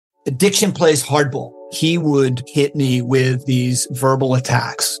Addiction plays hardball. He would hit me with these verbal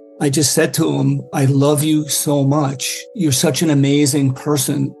attacks. I just said to him, I love you so much. You're such an amazing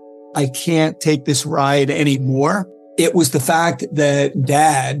person. I can't take this ride anymore. It was the fact that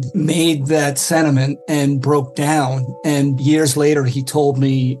Dad made that sentiment and broke down. And years later, he told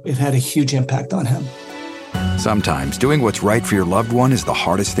me it had a huge impact on him. Sometimes doing what's right for your loved one is the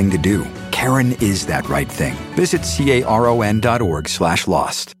hardest thing to do. Karen is that right thing. Visit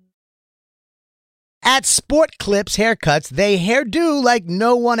caron.org/lost. At Sport Clips Haircuts, they hairdo like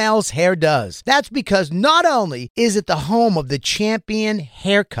no one else hair does. That's because not only is it the home of the champion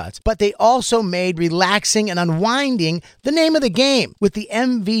haircuts, but they also made relaxing and unwinding the name of the game. With the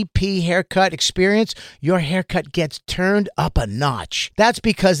MVP haircut experience, your haircut gets turned up a notch. That's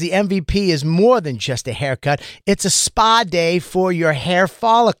because the MVP is more than just a haircut. It's a spa day for your hair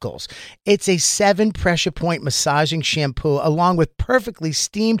follicles. It's a 7 pressure point massaging shampoo along with perfectly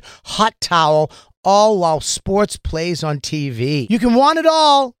steamed hot towel, all while sports plays on TV. You can want it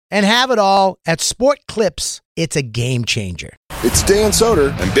all and have it all at Sport Clips. It's a game changer. It's Dan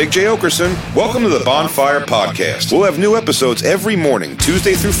Soder and Big J. Okerson. Welcome to the Bonfire Podcast. We'll have new episodes every morning,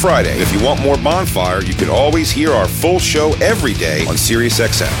 Tuesday through Friday. And if you want more Bonfire, you can always hear our full show every day on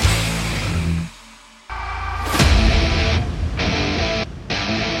SiriusXM.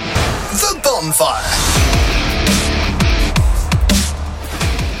 The Bonfire.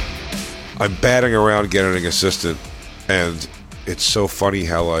 I'm batting around getting an assistant, and it's so funny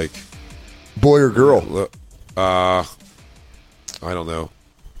how, like... Boy or girl? I don't know.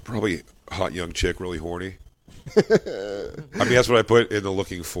 Probably hot young chick, really horny. I mean, that's what I put in the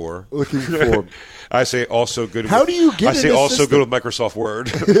looking for. Looking for. I say also good. How do you get I say an also assistant? good with Microsoft Word.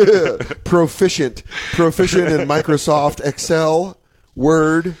 Proficient in Microsoft Excel,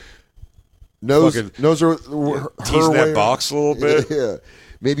 Word. Knows her teasing way that box a little bit. Yeah.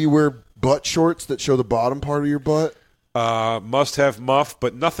 Maybe wear butt shorts that show the bottom part of your butt. Must have muff,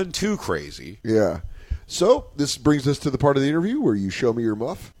 but nothing too crazy. Yeah. So this brings us to the part of the interview where you show me your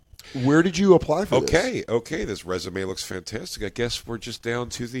muff. Where did you apply for this? Okay. This resume looks fantastic. I guess we're just down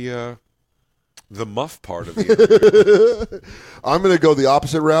to the muff part of the interview. I'm going to go the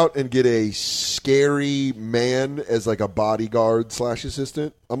opposite route and get a scary man as like a bodyguard /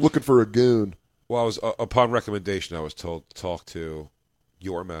 assistant. I'm looking for a goon. Well, I was upon recommendation, I was told to talk to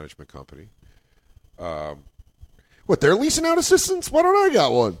your management company. What, they're leasing out assistants? Why don't I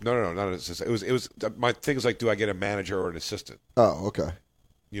got one? No, not an assistant. It was my thing was like, do I get a manager or an assistant? Oh, okay.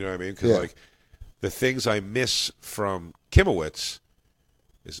 You know what I mean? Because like the things I miss from Kimowitz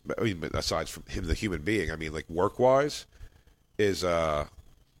is, I mean, aside from him, the human being, I mean, like work wise, is the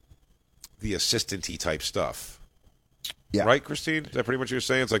assistant-y type stuff. Yeah. Right, Christine? Is that pretty much what you're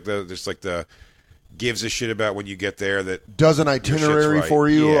saying? It's like the gives a shit about when you get there, that does an itinerary right. for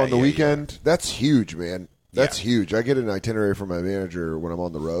you Yeah, on the weekend. Yeah. That's huge, man. That's huge. I get an itinerary from my manager when I'm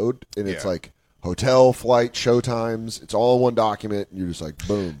on the road, and it's like hotel, flight, show times. It's all in one document, and you're just like,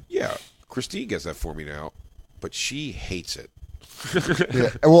 boom. Yeah, Christine gets that for me now, but she hates it.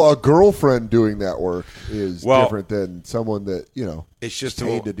 Yeah. Well, a girlfriend doing that work is different than someone that, you know, it's just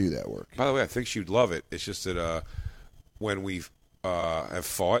paid to do that work. By the way, I think she'd love it. It's just that when we have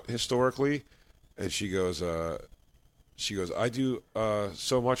fought historically, and she goes, I do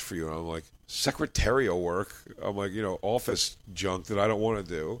so much for you. And I'm like, secretarial work. I'm like, office junk that I don't want to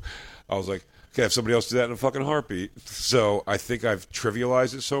do. I was like, okay, have somebody else do that in a fucking heartbeat. So I think I've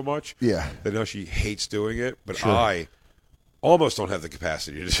trivialized it so much that now she hates doing it, but I almost don't have the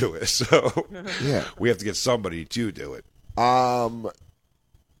capacity to do it. So we have to get somebody to do it. I'm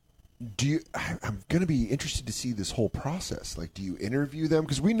going to be interested to see this whole process. Like, do you interview them?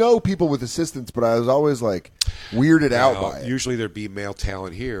 Because we know people with assistants, but I was always like weirded out by it. Usually there'd be male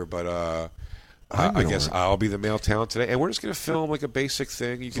talent here, but I guess I'll be the male talent today. And we're just going to film like a basic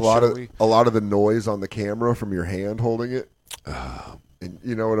thing. You can show me. A lot of the noise on the camera from your hand holding it. And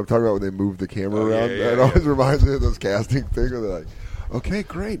you know what I'm talking about when they move the camera around? It always reminds me of those casting things where they're like, okay,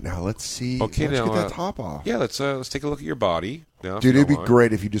 great. Now let's see. Okay, let's now get that top off. Yeah, let's take a look at your body. Now, dude, it'd be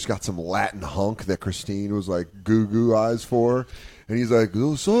great if you just got some Latin hunk that Christine was like goo eyes for. And he's like,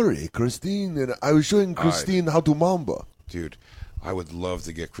 oh, sorry, Christine. And I was showing Christine how to mamba. Dude, I would love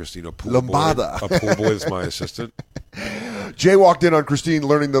to get Christine a pool lambada. boy. A pool boy is my assistant. Jay walked in on Christine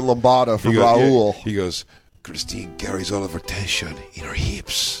learning the lambada from Raul. He goes, Christine carries all of her tension in her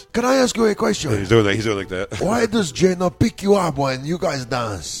hips. Can I ask you a question? He's doing like that. Why does Jay not pick you up when you guys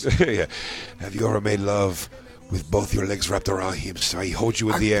dance? Yeah. Have you ever made love with both your legs wrapped around him so he holds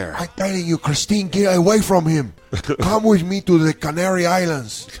you in the air? I'm telling you, Christine, get away from him. Come with me to the Canary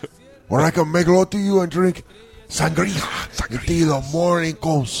Islands, where I can make love to you and drink Sangria. Until the morning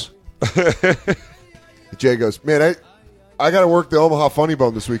comes. Jay goes, man, I got to work the Omaha Funny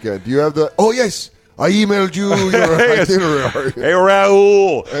Bone this weekend. Do you have the... Oh, yes. I emailed you your itinerary. Hey,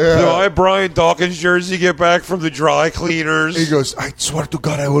 Raul. Yeah. Do I, Brian Dawkins' jersey, get back from the dry cleaners? He goes, I swear to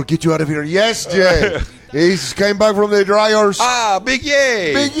God, I will get you out of here. Yes, Jay. He came back from the dryers. Big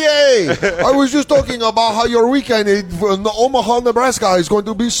yay. Big yay. I was just talking about how your weekend in Omaha, Nebraska is going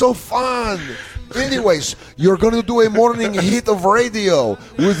to be so fun. Anyways, you're going to do a morning hit of radio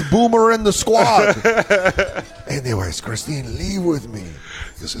with Boomer and the squad. Anyways, Christine, leave with me.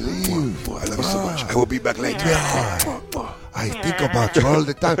 Just leave. I love you so much. I will be back later. Yeah. I think about you all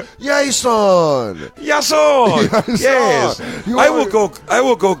the time. Yason! Yes. I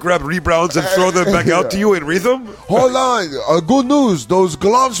will go grab rebounds and throw them back out to you in rhythm. Hold on. Good news. Those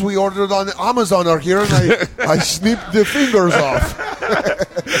gloves we ordered on Amazon are here, and I snipped the fingers off.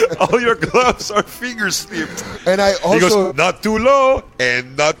 All your gloves are finger snipped. And I also... He goes, not too low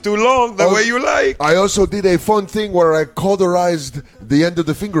and not too long, the way you like. I also did a fun thing where I cauterized the end of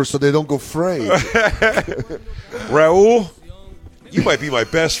the fingers so they don't go frayed. Raul, you might be my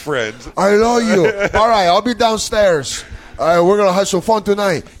best friend. I love you. All right, I'll be downstairs. We're going to have some fun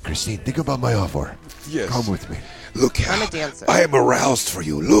tonight. Christine, think about my offer. Yes. Come with me. Look how I'm a dancer. I am aroused for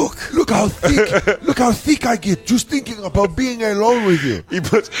you. Look how thick. Look how thick I get just thinking about being alone with you. He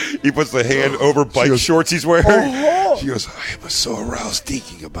puts the hand over bike shorts he's wearing. Oh. She goes, I am so aroused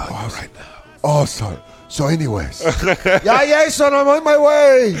thinking about you right now. Oh, sorry. So anyways. yeah, son, I'm on my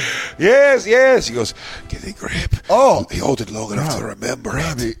way. Yes. He goes, get a grip. Oh. He hold it long enough to remember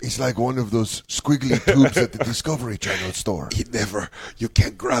it. It's like one of those squiggly tubes at the Discovery Channel store. You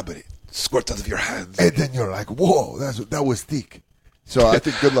can't grab it. It squirts out of your hands. And then you're like, whoa, that was thick. So I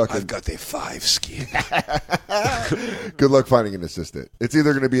think good luck. I've got a 5 skin. Good luck finding an assistant. It's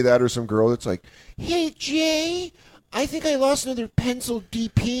either going to be that or some girl that's like, Hey, Jay, I think I lost another pencil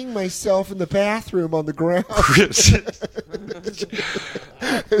DPing myself in the bathroom on the ground.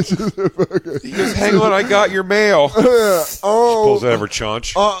 He goes, hang on, I got your mail. She pulls out of her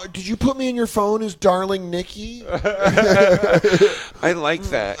chaunch. Did you put me in your phone as Darling Nikki? I like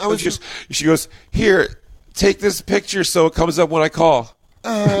that. She goes, here, take this picture so it comes up when I call.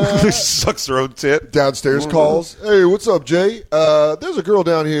 Sucks her own tit. Downstairs calls. Hey, what's up, Jay? There's a girl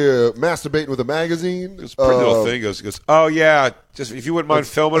down here masturbating with a magazine. This pretty little thing goes, oh, yeah, just if you wouldn't mind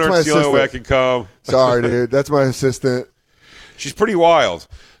filming her, it's the only way I can come. Sorry, dude. That's my assistant. She's pretty wild.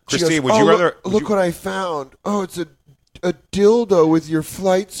 Christine, would you rather... Look what I found. Oh, it's a dildo with your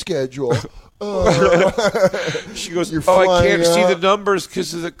flight schedule. She goes, I can't see the numbers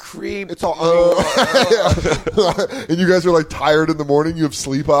because of the cream. It's all, and you guys are like tired in the morning. You have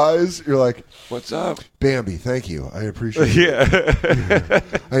sleep eyes. You're like, what's up? Bambi, thank you. I appreciate it. Yeah.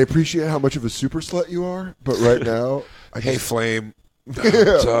 I appreciate how much of a super slut you are. But right now, hey, Flame.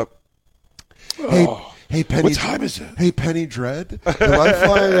 What's up? Hey, Penny. What time is it? Hey, Penny Dread. Am I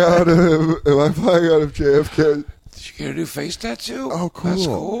flying out of JFK? Did you get a new face tattoo? Oh, cool. That's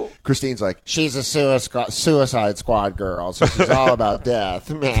cool. Christine's like, She's a Suicide Squad girl, so she's all about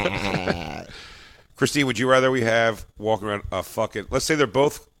death. Christine, would you rather we have walking around a fucking... Let's say they're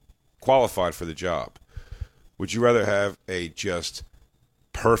both qualified for the job. Would you rather have a just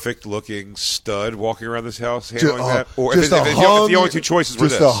perfect-looking stud walking around this house handling that? Or if the only two choices were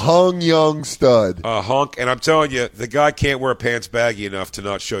this. Just a hung young stud. A hunk. And I'm telling you, the guy can't wear pants baggy enough to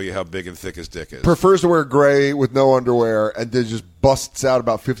not show you how big and thick his dick is. Prefers to wear gray with no underwear and then just busts out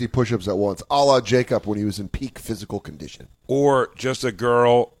about 50 push-ups at once, a la Jacob when he was in peak physical condition. Or just a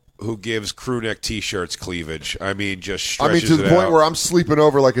girl who gives crew neck T-shirts cleavage. I mean, just stretches to the point where I'm sleeping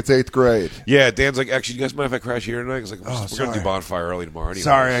over like it's 8th grade. Yeah, Dan's like, actually, you guys mind if I crash here tonight? He's like, we're going to do bonfire early tomorrow anyway.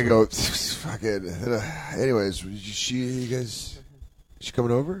 Sorry, I go, fuck it. Anyways, she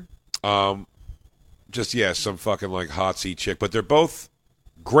coming over? Some fucking like hot seat chick. But they're both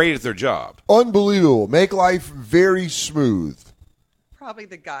great at their job. Unbelievable. Make life very smooth. Probably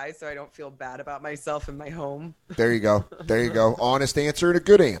the guy, so I don't feel bad about myself in my home. There you go. Honest answer and a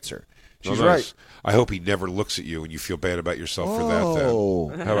good answer. She's right. I hope he never looks at you and you feel bad about yourself for that.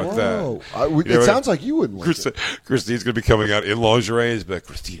 Then. How about that? It sounds like you wouldn't like it. Christine's going to be coming out in lingerie. He's like,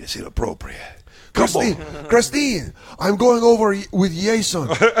 Christine, it's inappropriate. Christine, I'm going over with Jason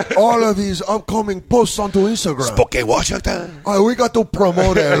all of these upcoming posts onto Instagram. Spokane, Washington. We got to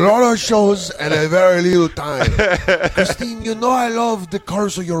promote a lot of shows and a very little time. Christine, you know I love the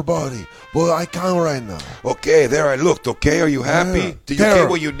curves of your body, but I can't right now. Okay, there I looked. Okay, are you happy? Do you get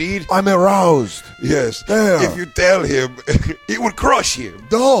what you need? I'm aroused. Yes. There. If you tell him, it would crush him.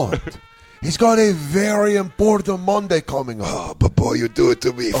 Don't. He's got a very important Monday coming up. Oh, but boy, you do it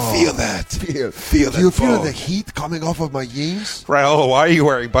to me. Feel that. Feel that. Do you feel bone. the heat coming off of my jeans? Raul, why are you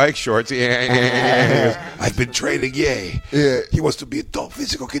wearing bike shorts? Yeah. I've been training, yay. Yeah. He wants to be in top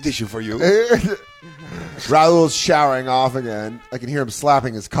physical condition for you. Raul's showering off again. I can hear him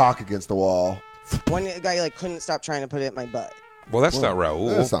slapping his cock against the wall. One guy couldn't stop trying to put it in my butt. Well, that's not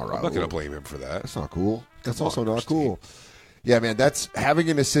Raul. That's not I'm not Raul. going to blame him for that. That's not cool. That's Come also on, not Christine. cool. Yeah, man, that's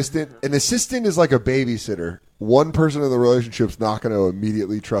having an assistant. An assistant is like a babysitter. One person in the relationship's not going to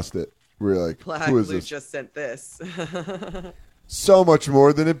immediately trust it. We're like, Black who is Blue this? just sent this. So much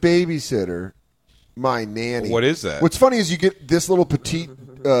more than a babysitter. My nanny. What is that? What's funny is you get this little petite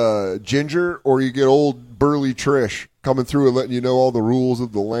ginger, or you get old burly Trish coming through and letting you know all the rules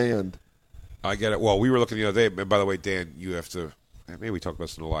of the land. I get it. Well, we were looking the other day. And by the way, Dan, you have to. Maybe we talked about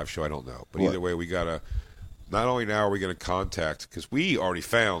this in the live show. I don't know. But What? either way, we got to. Not only now are we going to contact, because we already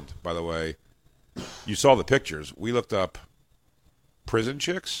found, by the way, you saw the pictures. We looked up prison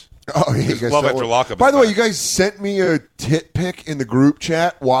chicks. Oh, yeah, you Because guys Love sent After one. Lockup By is the way, back. you guys sent me a tit pic in the group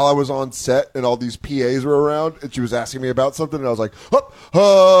chat while I was on set, and all these PAs were around, and she was asking me about something, and I was like,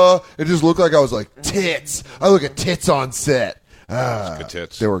 it just looked like I was like, tits. I look at tits on set. Good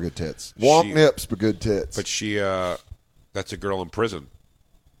tits. They were good tits. Wonk She- nips, but good tits. But she, that's a girl in prison,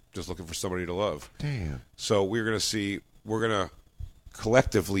 just looking for somebody to love. Damn. So we're going to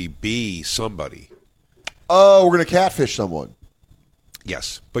collectively be somebody. Oh, we're going to catfish someone.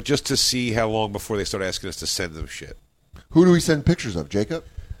 Yes. But just to see how long before they start asking us to send them shit. Who do we send pictures of, Jacob?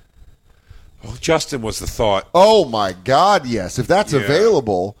 Well, Justin was the thought. Oh, my God, yes. If that's Yeah.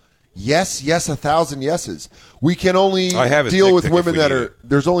 available, yes, 1,000 yeses. We can only I have his deal dick with pic if women we that need are. it.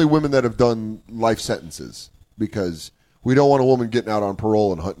 There's only women that have done life sentences because we don't want a woman getting out on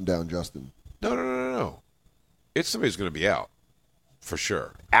parole and hunting down Justin. No. It's somebody who's going to be out. For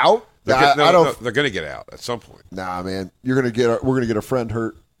sure. Out? They're I don't. no, they're going to get out at some point. Nah, man. We're gonna get a friend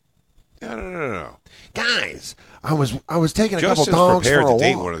hurt. No. Guys, I was taking a Justin's couple dongs prepared for a to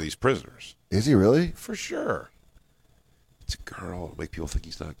date walk. one of these prisoners. Is he really? For sure. It's a girl. It'll make people think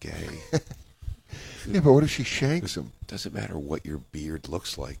he's not gay. Yeah, but what if she shanks him? Doesn't matter what your beard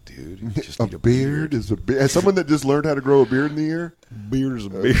looks like, dude. You just A need beard is a beard. As someone that just learned how to grow a beard in the year, Beard is a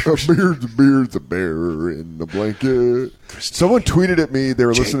a beard's a bear in the blanket. Someone tweeted at me. They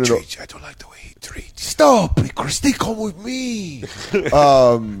were listening to. I don't like the way he treats. Stop, Christy, come with me.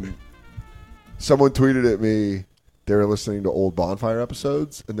 Someone tweeted at me. They were listening to old Bonfire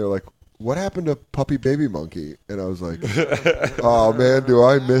episodes, and they're like, "What happened to Puppy Baby Monkey?" And I was like, "Oh man, do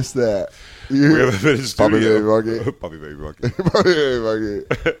I miss that?" We have him in his Puppy studio. Baby Monkey. Puppy Baby Monkey. Puppy Baby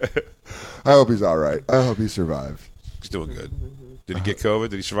Monkey. I hope he's all right. I hope he survived. He's doing good. Did he get COVID?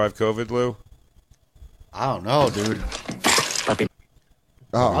 Did he survive COVID, Lou? I don't know, dude.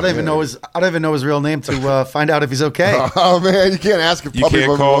 Oh, I don't even know his real name to find out if he's okay. Oh man, you can't ask if You Puppy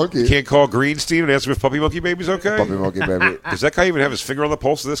can't Monkey. call Greenstein and ask him if Puppy Monkey Baby's okay? Puppy Monkey Baby. Does that guy even have his finger on the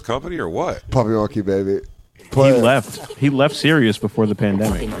pulse of this company or what? Puppy Monkey Baby. He left Sirius before the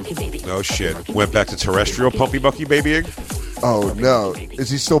pandemic. No shit. Went back to terrestrial Puppy Monkey Babying? Oh no, is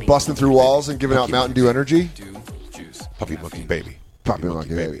he still busting through walls and giving out Mountain Dew energy? Puppy Monkey Baby. Puppy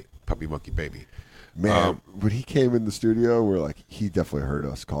Monkey Baby. Puppy Monkey Baby. Man, when he came in the studio, we're like, he definitely heard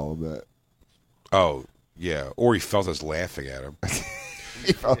us call him that. Oh, yeah. Or he felt us laughing at him.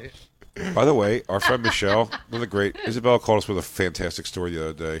 By the way, our friend Michelle, one of the great, Isabella called us with a fantastic story the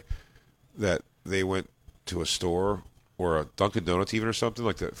other day that they went to a store or a Dunkin' Donuts even or something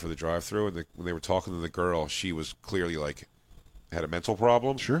like that for the drive-thru, and when they were talking to the girl, she was clearly like had a mental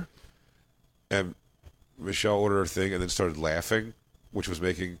problem. Sure. And Michelle ordered her thing and then started laughing, which was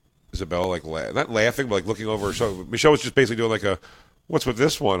making Isabella like not laughing, but like looking over her shoulder. Michelle was just basically doing like a, "What's with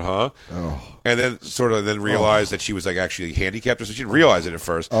this one, huh?" Oh. And then realized that she was like actually handicapped, so she didn't realize it at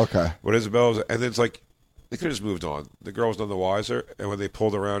first. Okay. But Isabella was, and then it's like they could have just moved on. The girl was none the wiser, and when they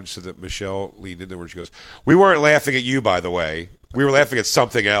pulled around, she said that Michelle leaned into her and she goes, "We weren't laughing at you, by the way. We were laughing at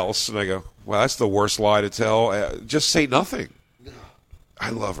something else." And I go, "Well, that's the worst lie to tell. Just say nothing." I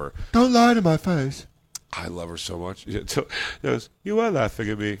love her. Don't lie to my face. I love her so much. She goes, "You are laughing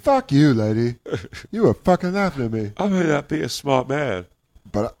at me. Fuck you, lady. You were fucking laughing at me. I may not be a smart man,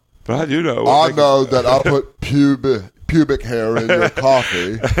 But but I do know. I know that I put pubic hair in your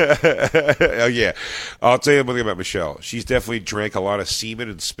coffee." Oh yeah, I'll tell you one thing about Michelle. She's definitely drank a lot of semen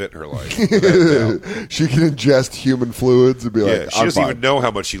and spit in her life. Without doubt. She can ingest human fluids and be Yeah, like, she I'm doesn't fine. even know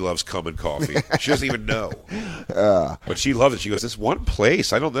how much she loves cum and coffee. She doesn't even know. But she loves it. She goes, "This one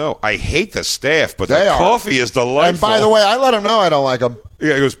place, I don't know. I hate the staff, but They the are. coffee is delightful." And by the way, I let him know I don't like them.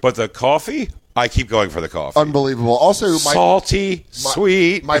 yeah, he goes, "But the coffee, I keep going for the coffee. Unbelievable. Also, salty,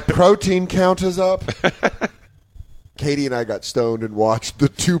 sweet. My protein count is up. Katie and I got stoned and watched the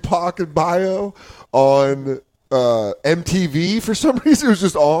Tupac and Bio on MTV for some reason. It was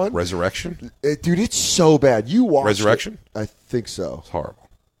just on. Resurrection? Dude, it's so bad. You watched Resurrection? it? I think so. It's horrible.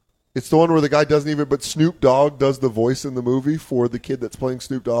 It's the one where the guy doesn't even, but Snoop Dogg does the voice in the movie for the kid that's playing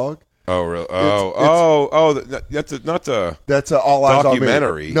Snoop Dogg. Oh, really? That's All Eyes on Me.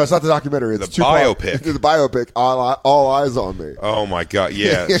 documentary. No, it's not the documentary. It's The Tupac. biopic. The biopic, All Eyes on Me. Oh, my God.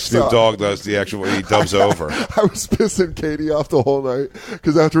 Yeah. Yeah, Snoop so- Dogg does the actual, he dubs over. I was pissing Katie off the whole night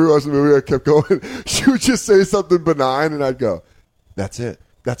because after we watched the movie, I kept going. She would just say something benign, and I'd go, "That's it.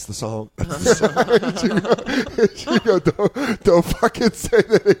 That's the song." she'd go, don't fucking say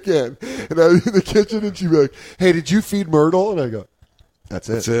that again. And I was in the kitchen, and she'd be like, "Hey, did you feed Myrtle?" And I go, "That's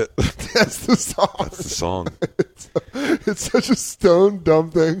it. That's it. That's the song." That's the song. It's such a stone, dumb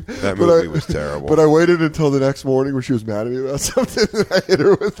thing. That movie was terrible. But I waited until the next morning where she was mad at me about something, and I hit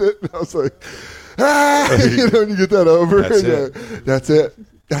her with it. And I was like, and you get that over. That's and, it. That's it.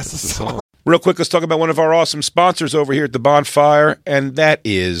 That's the song. Real quick, let's talk about one of our awesome sponsors over here at the Bonfire, and that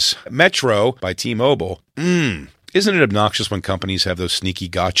is Metro by T-Mobile. Isn't it obnoxious when companies have those sneaky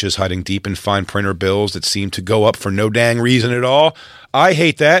gotchas hiding deep in fine printer bills that seem to go up for no dang reason at all? I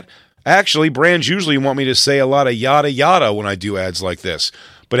hate that. Actually, brands usually want me to say a lot of yada yada when I do ads like this.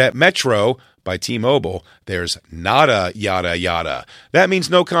 But at Metro by T-Mobile, there's nada yada yada. That means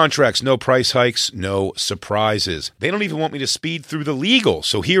no contracts, no price hikes, no surprises. They don't even want me to speed through the legal,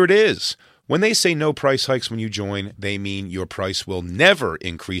 so here it is. When they say no price hikes when you join, they mean your price will never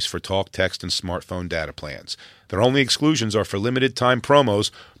increase for talk, text, and smartphone data plans. Their only exclusions are for limited time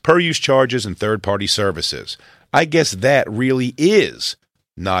promos, per-use charges, and third-party services. I guess that really is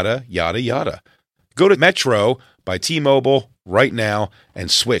nada yada yada. Go to Metro by T-Mobile right now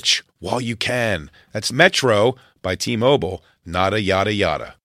and switch while you can. That's Metro by T-Mobile, nada yada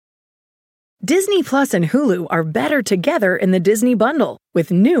yada. Disney Plus and Hulu are better together in the Disney Bundle with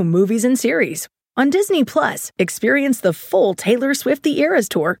new movies and series. On Disney Plus, experience the full Taylor Swift The Eras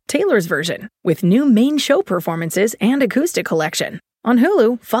Tour, Taylor's version, with new main show performances and acoustic collection. On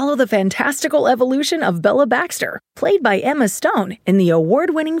Hulu, follow the fantastical evolution of Bella Baxter, played by Emma Stone in the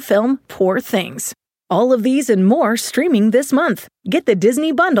award-winning film Poor Things. All of these and more streaming this month. Get the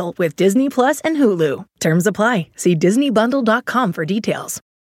Disney Bundle with Disney Plus and Hulu. Terms apply. See DisneyBundle.com for details.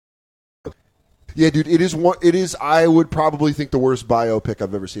 Yeah, dude, it is. I would probably think the worst biopic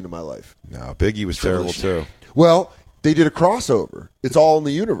I've ever seen in my life. No, Biggie was terrible too. Well, they did a crossover. It's all in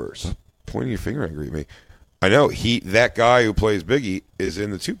the universe. Pointing your finger angry at me. I know that guy who plays Biggie is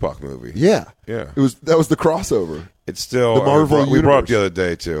in the Tupac movie. Yeah. Yeah. That was the crossover. It's still the Marvel universe. We brought up the other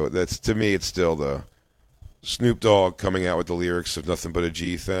day too. That's, to me, it's still the Snoop Dogg coming out with the lyrics of Nothing But a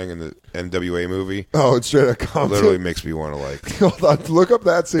G thing in the NWA movie. Oh, it's straight out Compton. Literally makes me want to like. Hold on, look up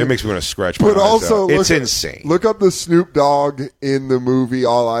that scene. It makes me want to scratch my But eyes also, out. It's insane. Look up the Snoop Dogg in the movie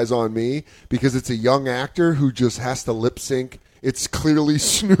All Eyes on Me, because it's a young actor who just has to lip sync. It's clearly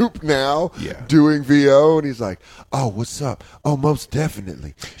Snoop now doing VO, and he's like, "Oh, what's up? Oh, most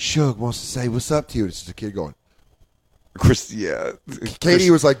definitely. Suge wants to say what's up to you." It's just a kid going.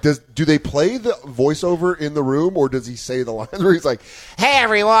 Katie was like, do they play the voiceover in the room, or does he say the lines where he's like, "Hey,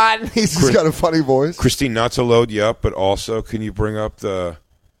 everyone"? He's just got a funny voice. Christine, not to load you up, but also, can you bring up the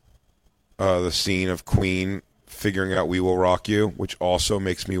scene of Queen figuring out "We Will Rock You," which also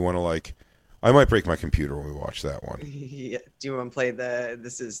makes me want to like. I might break my computer when we watch that one. Yeah. Do you want to play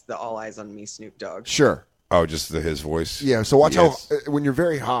this is the All Eyes on Me Snoop Dogg? Sure. Oh, just his voice? Yeah, so watch how, when you're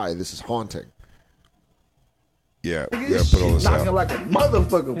very high, this is haunting. Yeah, we gotta put all this out. Like a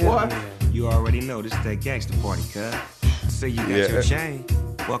motherfucker, boy. You already know this is that gangster party, cuz. Say you got your chain.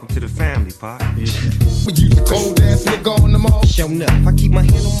 Welcome to the family, Pop. We use the cold ass nigga on the mall. Showing up. I keep my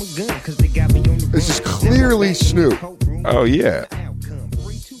hand on my gun, cause they got me on the This is clearly Snoop. Oh, yeah.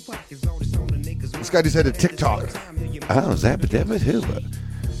 This guy just had a TikTok. Oh, is that who?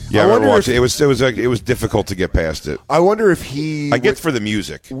 Yeah, I remember watching. It was difficult to get past it. I wonder if he. I get for the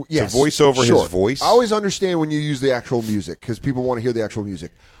music. Yes, to voice over his voice. I always understand when you use the actual music because people want to hear the actual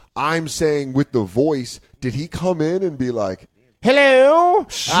music. I'm saying with the voice, did he come in and be like, "Hello,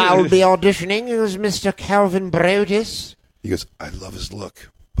 I'll be auditioning as Mr. Calvin Brodus"? He goes, "I love his look,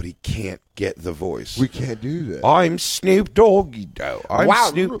 but he can't get the voice. We can't do that. I'm Snoop Doggy Dogg. I'm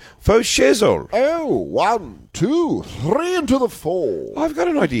Snoop for shizzle. Oh, 1, 2, 3 into the 4. I've got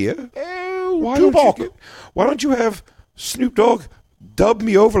an idea. Oh, why don't you have Snoop Dogg dub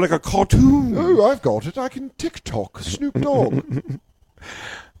me over like a cartoon? Oh, I've got it. I can TikTok Snoop Dogg.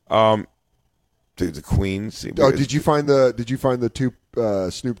 Dude, the Queen. Did you find the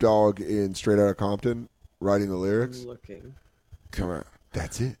Snoop Dogg in Straight Outta Compton writing the lyrics? Looking. Come on.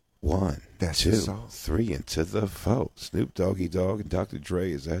 That's it. 1, That's 2, the song. 3 into the vote. Snoop Doggy Dogg and Dr.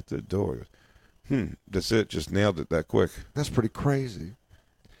 Dre is at the door. That's it. Just nailed it that quick. That's pretty crazy.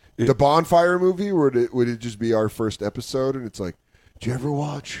 The Bonfire movie, would it just be our first episode? And it's like, did you ever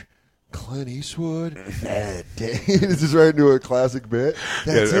watch Clint Eastwood? It's just right into a classic bit.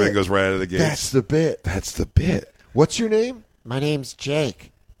 That's everything it. goes right out of the gates. That's the bit. That's the bit. What's your name? My name's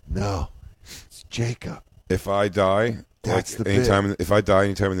Jake. No, it's Jacob. If I die, That's like the anytime, if I die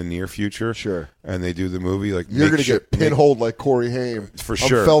anytime in the near future, Sure. and they do the movie, like You're going to get pinholed like Corey Haim. for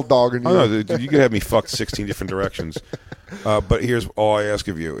sure. I'm felt dogging you. Oh, no, dude, you could have me fucked 16 different directions. But here's all I ask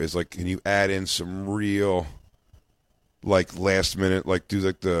of you is like, can you add in some real, like last minute, like do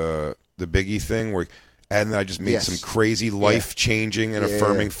like the Biggie thing where, and I just made some crazy life changing and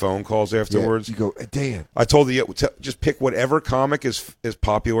affirming phone calls afterwards. You go, Dan. I told you just pick whatever comic is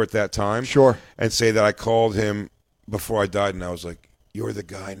popular at that time. Sure. And say that I called him before I died, and I was like, "You're the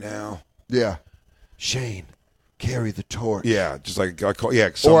guy now." Yeah. Shane, carry the torch. Yeah, just like I call. Yeah,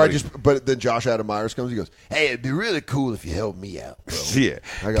 but then Josh Adam Myers comes. He goes, "Hey, it'd be really cool if you helped me out, bro." Yeah.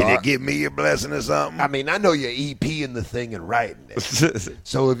 I go, Can you give me a blessing or something? I mean, I know you're EPing the thing and writing it.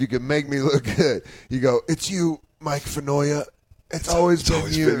 So if you can make me look good, you go, "It's you, Mike Fenoya. It's always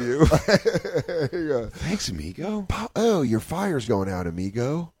been you." You go, "Thanks, amigo." Oh, your fire's going out,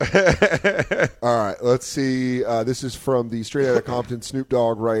 amigo. All right, let's see. This is from the Straight Outta Compton Snoop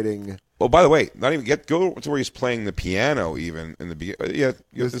Dogg writing. Well, by the way, not even go to where he's playing the piano even in the beginning. Yeah,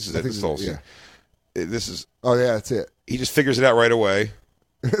 this is it. This is all. Yeah. This is. Oh yeah, that's it. He just figures it out right away.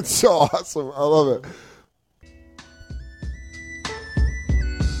 It's so awesome. I love it.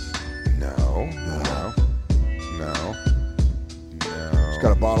 No. He's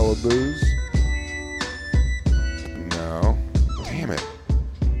got a bottle of booze. No. Damn it.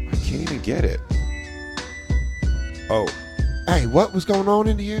 I can't even get it. Oh. Hey, what was going on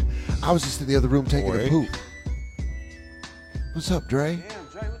in here? I was just in the other room taking a poop. What's up, Dre? Damn,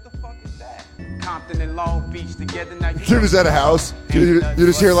 Dre, what the fuck is that? Compton and Long Beach together now. Dude is at a house. You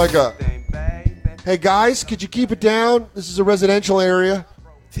just hear like a, "Hey guys, could you keep it down? This is a residential area."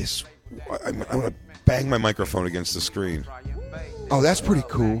 I'm going to bang my microphone against the screen. Oh, that's pretty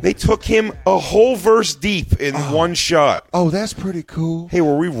cool. They took him a whole verse deep in one shot. Oh, that's pretty cool. Hey,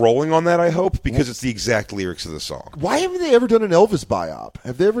 were we rolling on that, I hope? Because it's the exact lyrics of the song. Why haven't they ever done an Elvis biop?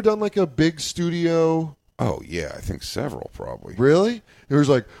 Have they ever done like a big studio? Oh, yeah, I think several probably. Really? It was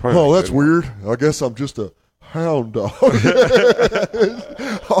like, Probably oh, not that's good. weird. I guess I'm just a hound dog. All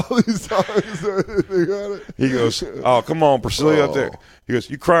these times they got it. He goes, "Oh, come on, Priscilla up there." He goes,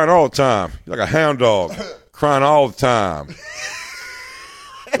 "You crying all the time. You're like a hound dog. Crying all the time."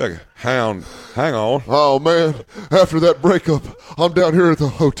 Like a hound. Hang on. Oh, man. After that breakup, I'm down here at the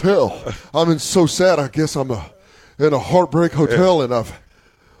hotel. I'm so sad. I guess I'm in a heartbreak hotel, and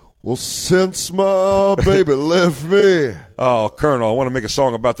well, since my baby left me. Oh, Colonel, I want to make a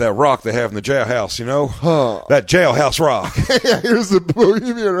song about that rock they have in the jailhouse, you know? That jailhouse rock. Here's the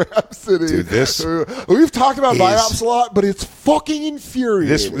Bohemian Rhapsody. Dude, this we've talked about is- biops a lot, but it's fucking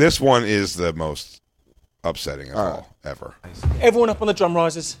infuriating. This one is the most upsetting of all ever. Everyone up on the drum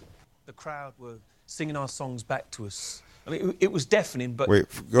risers. The crowd were singing our songs back to us. I mean, it was deafening, but Wait,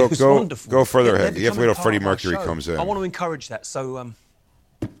 it was wonderful. go further They're ahead. You have to wait becoming till Freddie part of our Mercury show. comes in. I want to encourage that. So,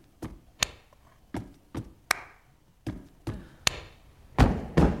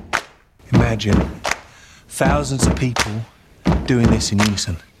 imagine thousands of people doing this in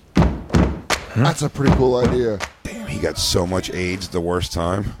unison. That's a pretty cool idea. Damn, he got so much AIDS the worst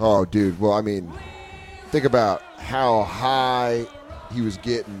time. Oh, dude. Well, I mean, think about how high he was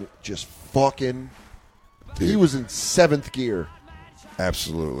getting just fucking. Dude. He was in 7th gear.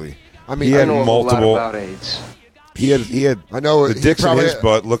 Absolutely. I mean, he had I know multiple. a lot about AIDS. He had. I know the he dicks in probably his had-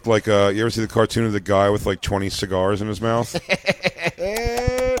 butt looked like. You ever see the cartoon of the guy with like 20 cigars in his mouth?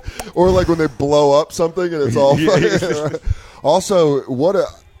 Or like when they blow up something and it's all fucking. Also, what a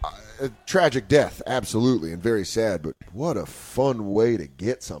tragic death, absolutely, and very sad. But what a fun way to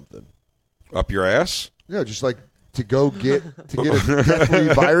get something up your ass. Yeah, just like to get a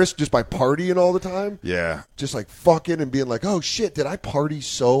deathly virus just by partying all the time. Yeah, just like fucking and being like, oh shit, did I party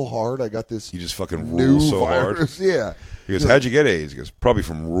so hard? I got this. You just fucking new rule so virus. hard. Yeah. He goes, "How'd you get AIDS?" He goes, "Probably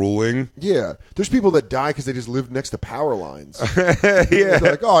from ruling." Yeah, there's people that die because they just live next to power lines. Yeah, they're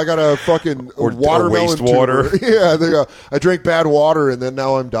like, oh, I got a fucking or watermelon wastewater. tumor. Yeah, they go, I drank bad water and then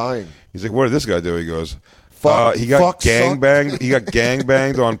now I'm dying. He's like, "What did this guy do?" He goes, Fuck, "He got fuck, gangbanged. He got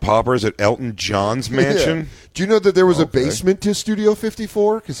gangbanged on poppers at Elton John's mansion." Yeah. Do you know that there was a basement to Studio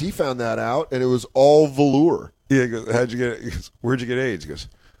 54? Because he found that out, and it was all velour. Yeah, he goes, how'd you get it? He goes, where'd you get AIDS? He goes,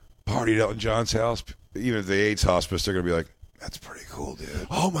 partied at Elton John's house. Even at the AIDS hospice, they're going to be like, that's pretty cool, dude.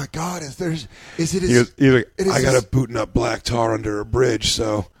 Oh, my God. He's like, I got a booting up black tar under a bridge,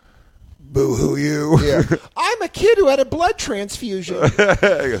 so boo-hoo you. Yeah. I'm a kid who had a blood transfusion.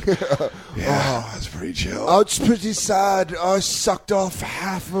 That's pretty chill. Oh, it's pretty sad. I sucked off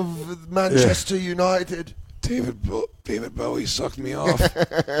half of Manchester United. David Bowie sucked me off.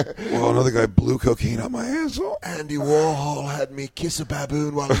 Well, another guy blew cocaine on my asshole. Andy Warhol had me kiss a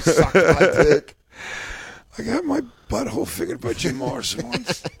baboon while he sucked my dick. I got my butthole fingered by Jim Morrison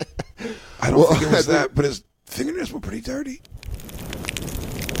once. I don't think it was that, but his fingernails were pretty dirty.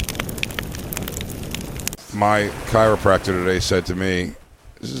 My chiropractor today said to me,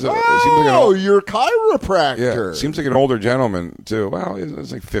 you're a chiropractor. Yeah, seems like an older gentleman, too. Well,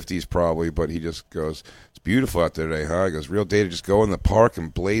 it's like 50s probably, but he just goes, it's beautiful out there today, huh? He goes, real day to just go in the park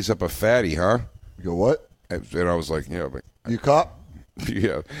and blaze up a fatty, huh? You go, what? And I was like, yeah. But you cop?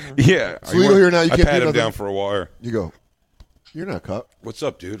 Yeah. Yeah. It's legal here now. You can't pat him down for a wire. You go, you're not a cop. What's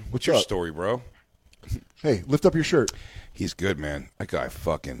up, dude? What's your up? Story, bro? Hey, lift up your shirt. He's good, man. That guy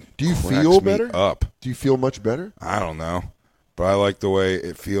fucking Do you cracks feel me better? up. Do you feel much better? I don't know. But I like the way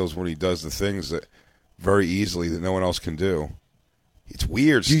it feels when he does the things that very easily that no one else can do. It's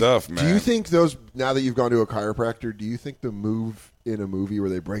weird stuff, man. Do you think now that you've gone to a chiropractor, do you think the move in a movie where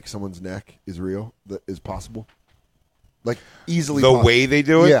they break someone's neck is real? That is possible? Like, easily the possible? way they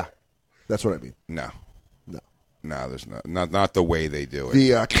do it? Yeah. That's what I mean. No, there's not the way they do it.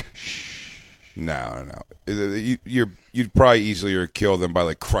 The No. You'd probably easier kill them by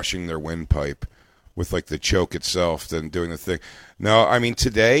like crushing their windpipe with like the choke itself than doing the thing. No, I mean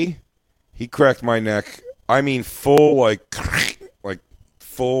today he cracked my neck. I mean full like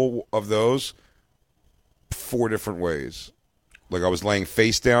full of those 4 different ways. Like I was laying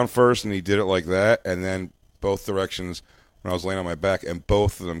face down first, and he did it like that, and then both directions when I was laying on my back, and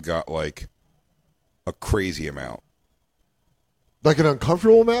both of them got like a crazy amount. Like an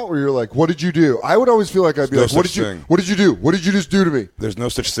uncomfortable amount where you're like, what did you do? I would always feel like I'd be like, what did you do? What did you just do to me? There's no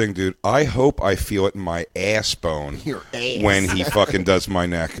such thing, dude. I hope I feel it in my ass bone when he fucking does my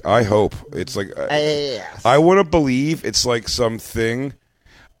neck. I hope. It's like, I want to believe it's like something.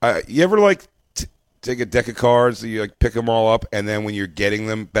 You ever like take a deck of cards, you like pick them all up, and then when you're getting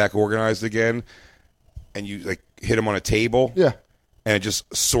them back organized again, and you like hit them on a table? Yeah. And it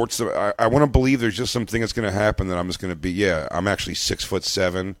just sorts of. I want to believe there's just something that's going to happen that I'm just going to be. Yeah, I'm actually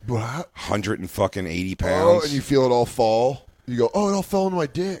 6'7", 180 pounds. Oh, and you feel it all fall. You go, oh, it all fell into my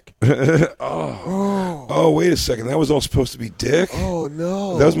dick. Oh, wait a second. That was all supposed to be dick? Oh,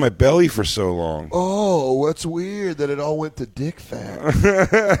 no. That was my belly for so long. Oh, that's weird that it all went to dick fat.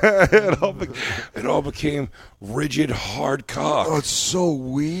 It all became rigid, hard cock. Oh, it's so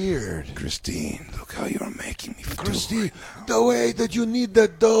weird. Christine, look how you're making me feel. Christine, the way that you need the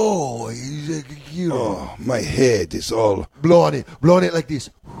dough. Oh, my head is all... Blow on it like this.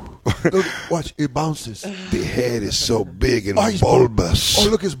 Look, watch, it bounces. The head is so big and bulbous. Oh,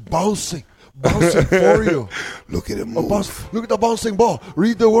 look, it's bouncing for you. Look at it move. Look at the bouncing ball.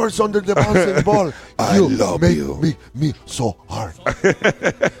 Read the words under the bouncing ball. I love you. Me so hard.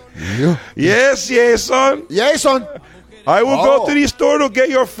 Yes, son. Yes, son. I will go to the store to get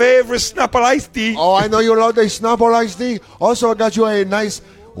your favorite Snapple iced tea. Oh, I know you love the Snapple iced tea. Also, I got you a nice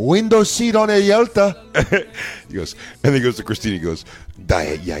window seat on a Yelta. He goes to Christine. He goes,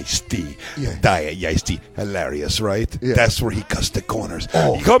 Diet iced tea. Yeah. Diet iced tea. Hilarious, right? Yeah. That's where he cuts the corners.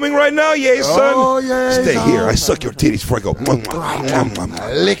 Oh. You coming right now, son? Oh, yeah. Stay here. I suck your titties before I go.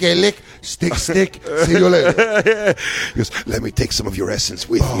 Lick. Stick. See you later. He goes, let me take some of your essence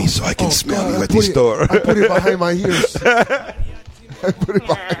with me so I can smell you at the store. I put it behind my ears.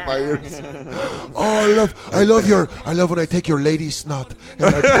 Oh, I love when I take your lady snot.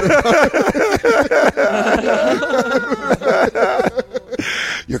 And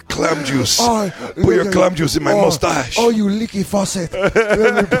your clam juice. Put your clam juice in my mustache. Oh, you leaky faucet.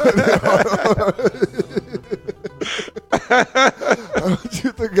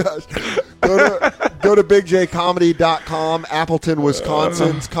 Gosh. Go to BigJComedy.com. Appleton,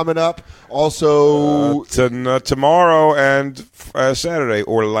 Wisconsin's coming up. Also, tomorrow and Saturday,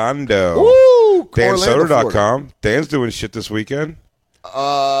 Orlando. Woo! DanSoder.com. Dan's doing shit this weekend.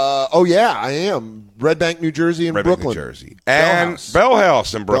 Oh yeah, I am. Red Bank, New Jersey, and Brooklyn, New Jersey, and Bell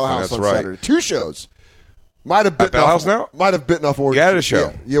House in Brooklyn. That's right. Saturday. 2 shows. Might have bitten off now. Might have bitten off more. You added a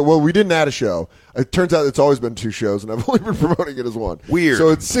show. Yeah. Well, we didn't add a show. It turns out it's always been 2 shows, and I've only been promoting it as 1. Weird. So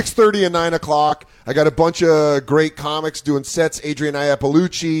it's 6:30 and 9 o'clock. I got a bunch of great comics doing sets. Adrian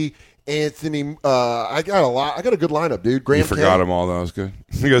Iapolucci Anthony. I got a good lineup, dude. Graham You forgot K. them all. That was good.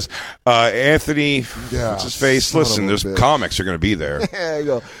 He goes, Anthony, what's his face? Listen, there's comics are going to be there. There you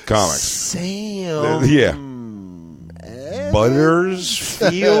go. Comics. Sam. Yeah.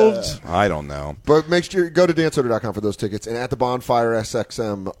 Buttersfield? I don't know. But make sure you go to dansoder.com for those tickets, and at the Bonfire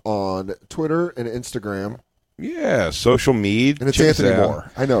SXM on Twitter and Instagram. Yeah, social media. And it's Anthony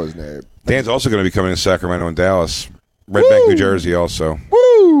Moore. I know his name. Dan's also going to be coming to Sacramento and Dallas. Red Bank, New Jersey also.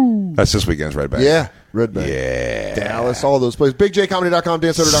 Woo! That's this weekend's Red Bank. Yeah, Red Bank. Yeah. Dallas, all those places. BigJComedy.com,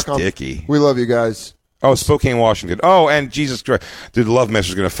 dansoder.com. Sticky. We love you guys. Oh, Spokane, Washington. Oh, and Jesus Christ. Dude, Love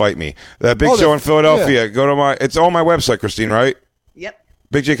Master's going to fight me. That big show in Philadelphia. Yeah. Go to it's on my website, Christine, right? Yep.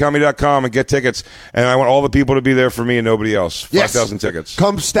 BigJComedy.com and get tickets. And I want all the people to be there for me and nobody else. 5,000 tickets.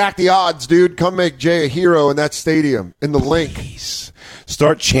 Come stack the odds, dude. Come make Jay a hero in that stadium. In the link. Please.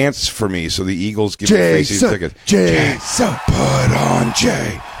 Start chants for me so the Eagles give me free season tickets. Jason. Put on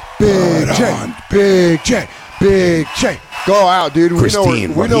Jay. Big J. Big J. Big J. Go out, dude.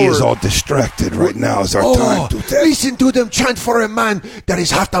 Christine, when he is all distracted right now is our time to tell. Listen to them chant for a man that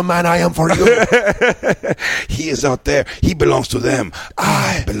is half the man I am for you. He is out there. He belongs to them.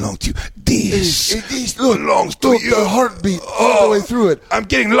 I belong to you. This belongs to you. The heartbeat all the way through it. I'm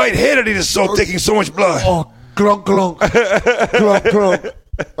getting lightheaded. It is so taking so much blood. Oh, clunk, clunk. Clunk, clunk.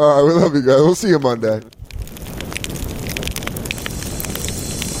 All right, we love you guys. We'll see you Monday.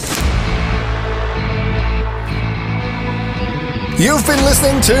 You've been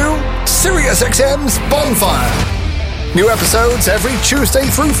listening to SiriusXM's Bonfire. New episodes every Tuesday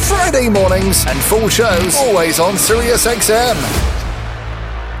through Friday mornings and full shows always on SiriusXM.